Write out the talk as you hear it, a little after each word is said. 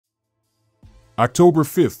October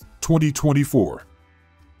 5, 2024.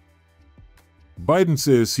 Biden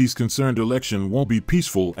says he's concerned election won't be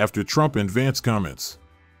peaceful after Trump and Vance comments.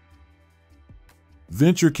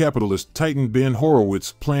 Venture capitalist titan Ben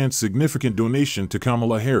Horowitz plans significant donation to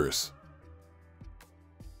Kamala Harris.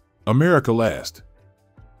 America last.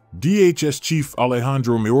 DHS Chief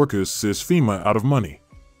Alejandro Mayorkas says FEMA out of money.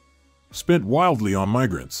 Spent wildly on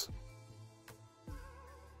migrants.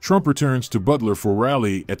 Trump returns to Butler for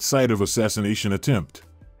rally at site of assassination attempt.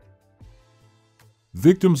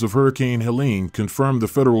 Victims of Hurricane Helene confirm the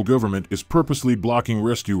federal government is purposely blocking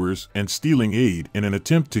rescuers and stealing aid in an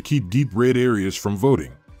attempt to keep deep red areas from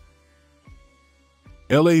voting.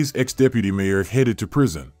 LA's ex-deputy mayor headed to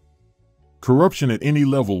prison. Corruption at any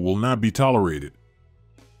level will not be tolerated.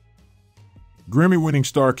 Grammy-winning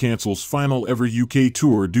star cancels final ever UK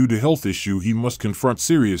tour due to health issue he must confront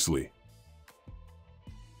seriously.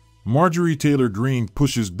 Marjorie Taylor Greene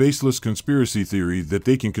pushes baseless conspiracy theory that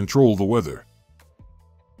they can control the weather.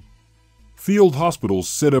 Field hospitals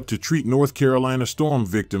set up to treat North Carolina storm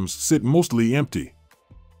victims sit mostly empty.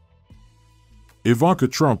 Ivanka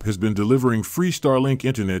Trump has been delivering free Starlink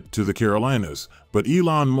internet to the Carolinas, but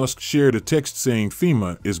Elon Musk shared a text saying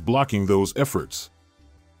FEMA is blocking those efforts.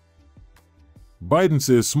 Biden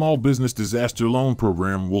says small business disaster loan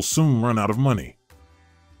program will soon run out of money.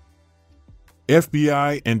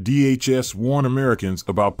 FBI and DHS warn Americans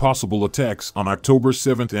about possible attacks on October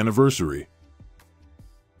 7th anniversary.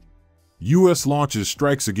 U.S. launches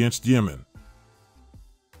strikes against Yemen.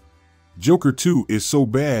 Joker 2 is so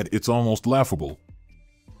bad it's almost laughable.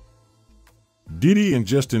 Diddy and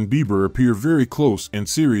Justin Bieber appear very close in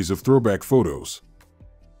series of throwback photos.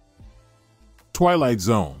 Twilight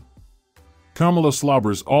Zone. Kamala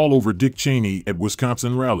slobbers all over Dick Cheney at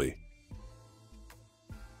Wisconsin rally.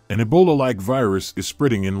 An Ebola-like virus is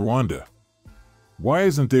spreading in Rwanda. Why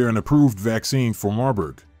isn't there an approved vaccine for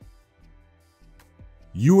Marburg?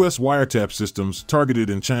 U.S. wiretap systems targeted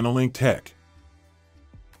in China-linked hack.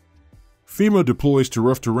 FEMA deploys to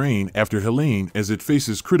rough terrain after Helene as it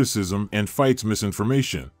faces criticism and fights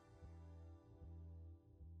misinformation.